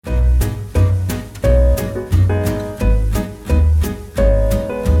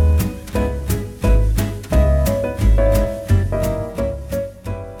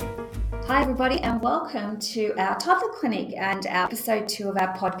welcome to our Toddler Clinic and our episode 2 of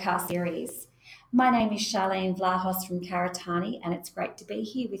our podcast series. My name is Charlene Vlahos from Karatani, and it's great to be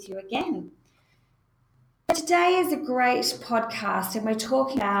here with you again. Today is a great podcast, and we're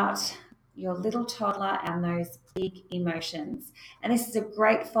talking about your little toddler and those big emotions. And this is a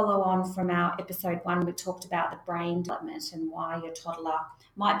great follow-on from our episode 1. We talked about the brain development and why your toddler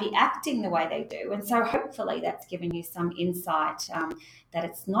might be acting the way they do. And so hopefully that's given you some insight that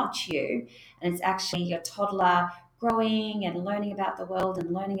it's not you, and it's actually your toddler growing and learning about the world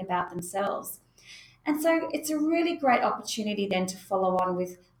and learning about themselves. And so it's a really great opportunity then to follow on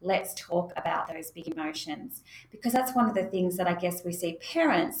with let's talk about those big emotions, because that's one of the things that I guess we see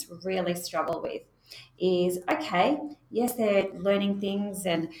parents really struggle with is, okay, yes, they're learning things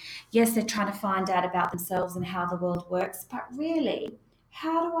and yes, they're trying to find out about themselves and how the world works, but really,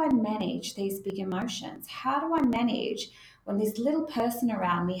 how do I manage these big emotions? How do I manage when this little person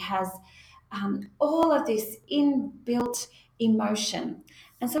around me has all of this inbuilt emotion?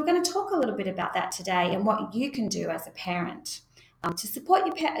 And so we're going to talk a little bit about that today and what you can do as a parent to support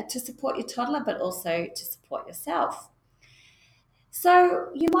your toddler, but also to support yourself. So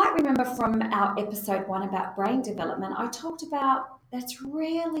you might remember from our episode 1 about brain development, I talked about that's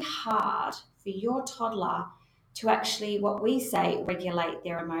really hard for your toddler to actually, what we say, regulate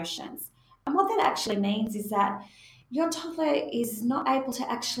their emotions. And what that actually means is that your toddler is not able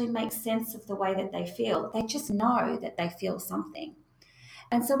to actually make sense of the way that they feel. They just know that they feel something.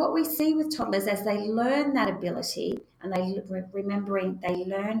 And so what we see with toddlers as they learn that ability and they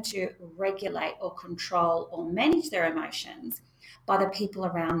learn to regulate or control or manage their emotions by the people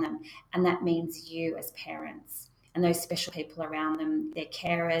around them. And that means you as parents and those special people around them, their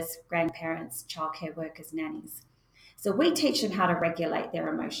carers, grandparents, childcare workers, nannies. So we teach them how to regulate their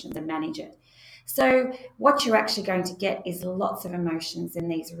emotions and manage it. So what you're actually going to get is lots of emotions in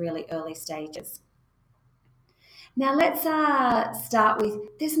these really early stages. Now let's start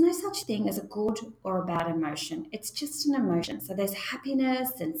with, there's no such thing as a good or a bad emotion. It's just an emotion. So there's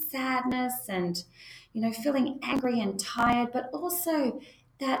happiness and sadness and, feeling angry and tired, but also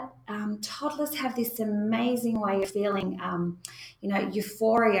that toddlers have this amazing way of feeling,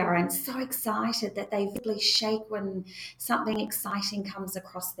 euphoria and so excited that they visibly shake when something exciting comes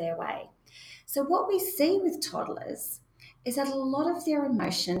across their way. So what we see with toddlers is that a lot of their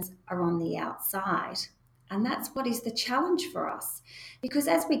emotions are on the outside. And that's what is the challenge for us. Because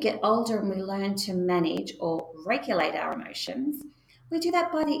as we get older and we learn to manage or regulate our emotions, we do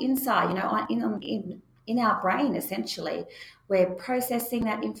that by the inside, in our brain, essentially. We're processing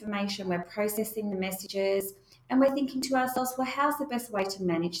that information, we're processing the messages, and we're thinking to ourselves, well, how's the best way to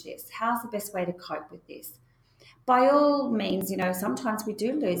manage this? How's the best way to cope with this? By all means, sometimes we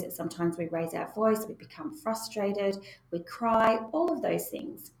do lose it. Sometimes we raise our voice, we become frustrated, we cry, all of those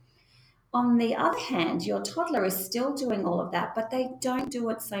things. On the other hand, your toddler is still doing all of that, but they don't do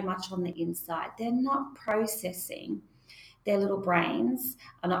it so much on the inside. They're not processing, their little brains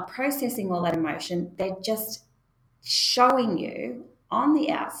are not processing all that emotion. They're just showing you on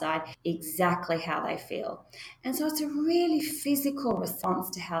the outside exactly how they feel. And so it's a really physical response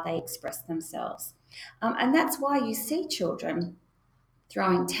to how they express themselves. And that's why you see children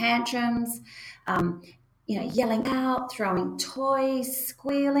throwing tantrums, yelling out, throwing toys,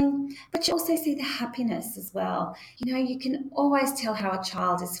 squealing, but you also see the happiness as well. You can always tell how a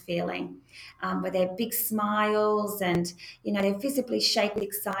child is feeling, with their big smiles and, they visibly shake with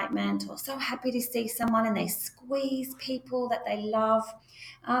excitement or so happy to see someone, and they squeeze people that they love.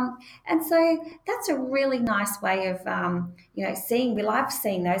 And so that's a really nice way of, we love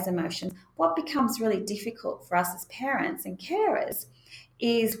seeing those emotions. What becomes really difficult for us as parents and carers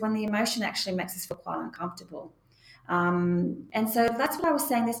is when the emotion actually makes us feel quite uncomfortable. And so that's what I was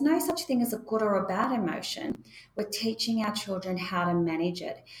saying. There's no such thing as a good or a bad emotion. We're teaching our children how to manage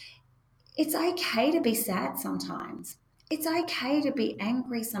it. It's okay to be sad sometimes. It's okay to be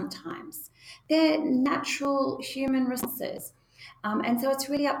angry sometimes. They're natural human responses. And so it's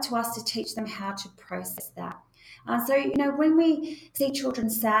really up to us to teach them how to process that. So when we see children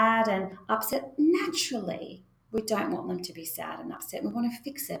sad and upset, naturally, we don't want them to be sad and upset. We want to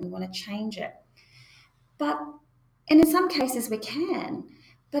fix it. We want to change it. And in some cases we can,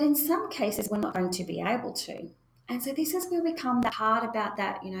 but in some cases we're not going to be able to. And so this is where we come that hard about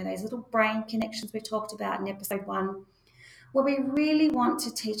that, those little brain connections we talked about in episode 1, where we really want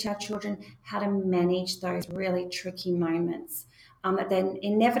to teach our children how to manage those really tricky moments that they're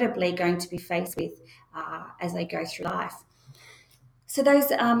inevitably going to be faced with as they go through life. So those,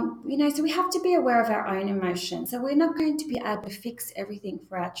 so we have to be aware of our own emotions. So we're not going to be able to fix everything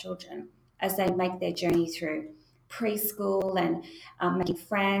for our children as they make their journey through. preschool and making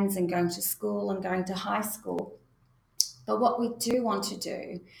friends and going to school and going to high school. But what we do want to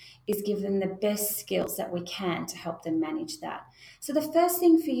do is give them the best skills that we can to help them manage that. So the first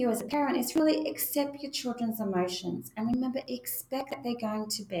thing for you as a parent is really accept your children's emotions, and remember, expect that they're going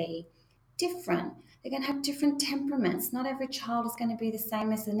to be different. They're going to have different temperaments. Not every child is going to be the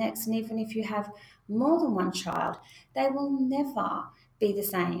same as the next. And even if you have more than one child, they will never be the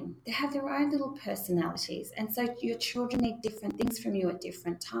same. They have their own little personalities. And so your children need different things from you at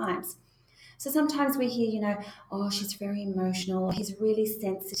different times. So sometimes we hear, oh, she's very emotional, or he's really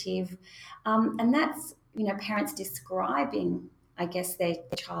sensitive. And that's, parents describing, I guess, their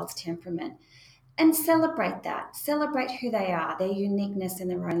child's temperament. And celebrate that. Celebrate who they are, their uniqueness and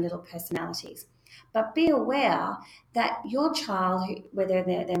their own little personalities. But be aware that your child, whether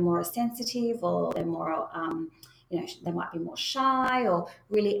they're more sensitive or they're more, they might be more shy or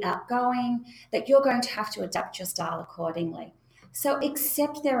really outgoing, that you're going to have to adapt your style accordingly. So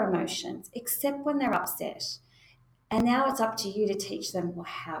accept their emotions, accept when they're upset. And now it's up to you to teach them, well,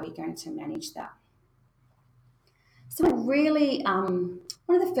 how are you going to manage that? So really, one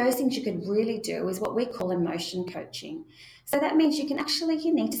of the first things you could really do is what we call emotion coaching. So that means you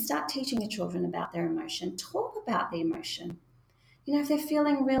need to start teaching your children about their emotion. Talk about the emotion. If they're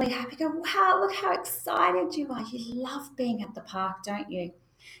feeling really happy, go, wow, look how excited you are. You love being at the park, don't you?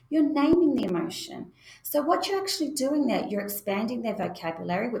 You're naming the emotion. So what you're actually doing there, you're expanding their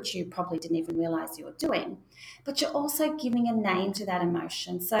vocabulary, which you probably didn't even realize you were doing, but you're also giving a name to that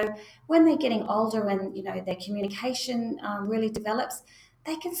emotion. So when they're getting older and their communication really develops,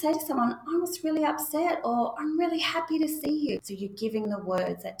 they can say to someone, I was really upset, or I'm really happy to see you. So you're giving the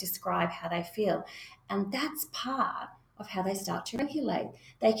words that describe how they feel. And that's part of how they start to regulate.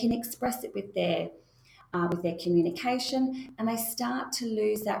 They can express it with their communication, and they start to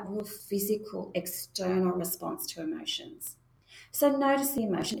lose that real physical external response to emotions. So notice the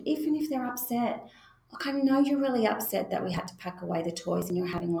emotion, even if they're upset. Look, I know you're really upset that we had to pack away the toys and you're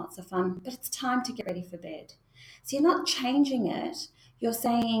having lots of fun, but it's time to get ready for bed. So you're not changing it. You're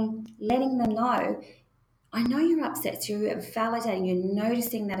saying, letting them know, I know you're upset. So you're validating, you're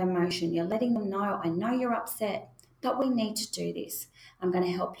noticing that emotion. You're letting them know, I know you're upset, but we need to do this. I'm going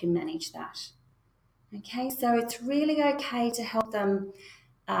to help you manage that. Okay, so it's really okay to help them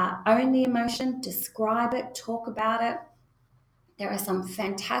own the emotion, describe it, talk about it. There are some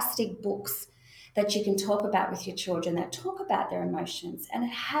fantastic books that you can talk about with your children that talk about their emotions. And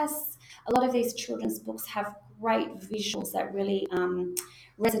a lot of these children's books have great visuals that really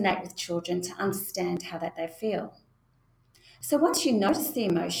resonate with children to understand how that they feel. So once you notice the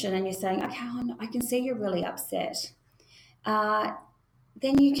emotion and you're saying, okay, I can see you're really upset,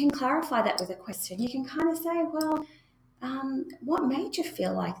 then you can clarify that with a question. You can kind of say, well, what made you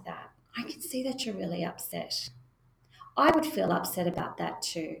feel like that? I can see that you're really upset. I would feel upset about that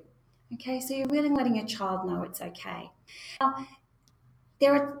too. Okay, so you're really letting your child know it's okay. Now,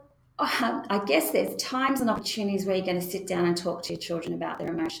 I guess there's times and opportunities where you're going to sit down and talk to your children about their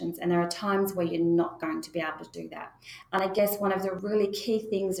emotions, and there are times where you're not going to be able to do that. And I guess one of the really key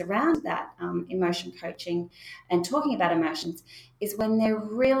things around that emotion coaching and talking about emotions is when they're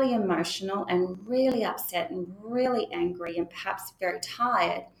really emotional and really upset and really angry and perhaps very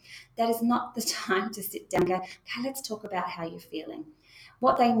tired, that is not the time to sit down and go, okay, let's talk about how you're feeling.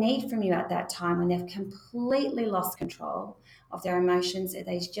 What they need from you at that time, when they've completely lost control of their emotions,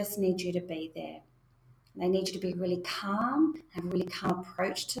 they just need you to be there. They need you to be really calm, have a really calm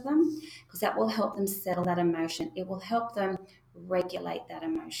approach to them, because that will help them settle that emotion. It will help them regulate that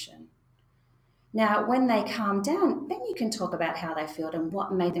emotion. Now, when they calm down, then you can talk about how they feel and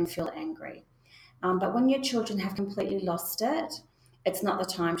what made them feel angry. But when your children have completely lost it, it's not the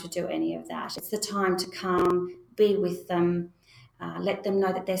time to do any of that. It's the time to calm, be with them, let them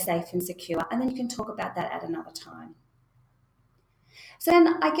know that they're safe and secure, and then you can talk about that at another time. So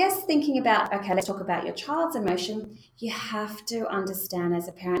then I guess thinking about, okay, let's talk about your child's emotion, you have to understand as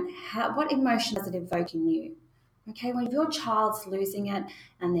a parent, what emotion does it evoke in you? Okay, when your child's losing it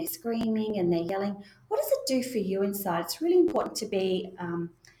and they're screaming and they're yelling, what does it do for you inside? It's really important to be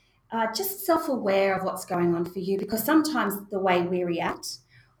just self-aware of what's going on for you, because sometimes the way we react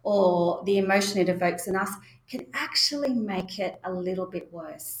or the emotion it evokes in us can actually make it a little bit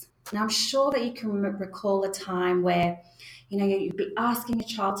worse. And I'm sure that you can recall a time where you'd be asking your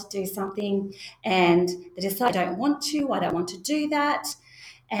child to do something and they decide, I don't want to do that.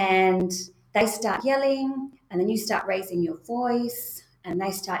 And they start yelling, and then you start raising your voice and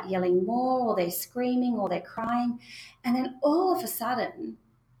they start yelling more, or they're screaming or they're crying. And then all of a sudden,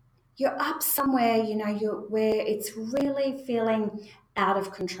 you're up somewhere, where it's really feeling out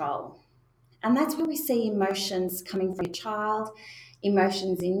of control. And that's where we see emotions coming from your child,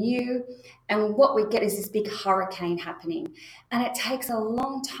 emotions in you. And what we get is this big hurricane happening. And it takes a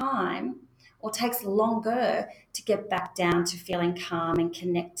long time or takes longer to get back down to feeling calm and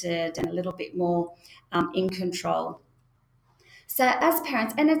connected and a little bit more in control. So as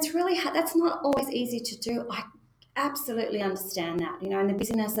parents, and it's really hard, that's not always easy to do. I absolutely understand that. In the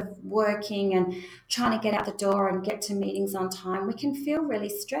busyness of working and trying to get out the door and get to meetings on time, we can feel really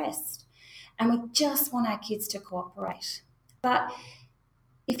stressed and we just want our kids to cooperate. But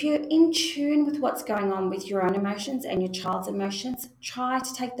if you're in tune with what's going on with your own emotions and your child's emotions, try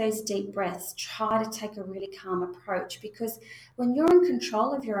to take those deep breaths. Try to take a really calm approach, because when you're in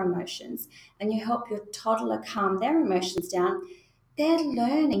control of your emotions and you help your toddler calm their emotions down, they're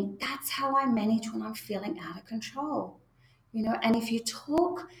learning that's how I manage when I'm feeling out of control. And if you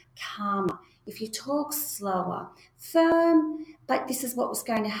talk calmer, if you talk slower, firm, but this is what was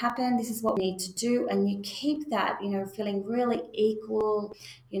going to happen, this is what we need to do, and you keep that, feeling really equal,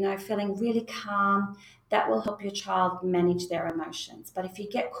 feeling really calm, that will help your child manage their emotions. But if you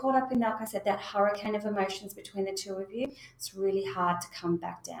get caught up in, like I said, that hurricane of emotions between the two of you, it's really hard to come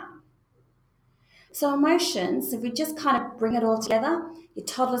back down. So emotions, if we just kind of bring it all together, your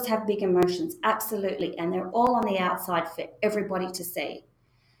toddlers have big emotions, absolutely, and they're all on the outside for everybody to see.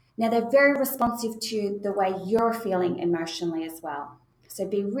 Now, they're very responsive to the way you're feeling emotionally as well. So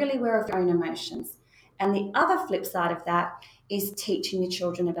be really aware of your own emotions. And the other flip side of that is teaching your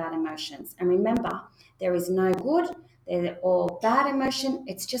children about emotions. And remember, there is no good, they're all bad emotion,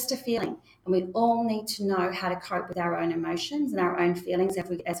 it's just a feeling. And we all need to know how to cope with our own emotions and our own feelings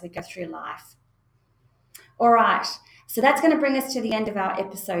as we go through life. All right, so that's going to bring us to the end of our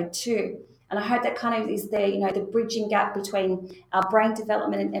episode 2. And I hope that kind of is the bridging gap between our brain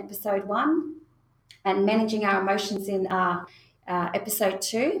development in episode 1 and managing our emotions in episode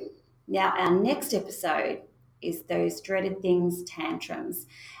 2. Now, our next episode is those dreaded things, tantrums.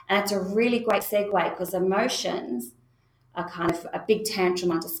 And it's a really great segue, because emotions are kind of a big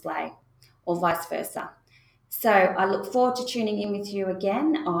tantrum on display, or vice versa. So I look forward to tuning in with you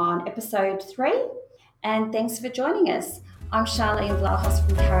again on episode 3. And thanks for joining us. I'm Charlene Vlahos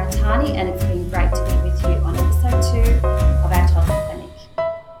from Karatani, and it's been great to be with you on episode 2 of our topic.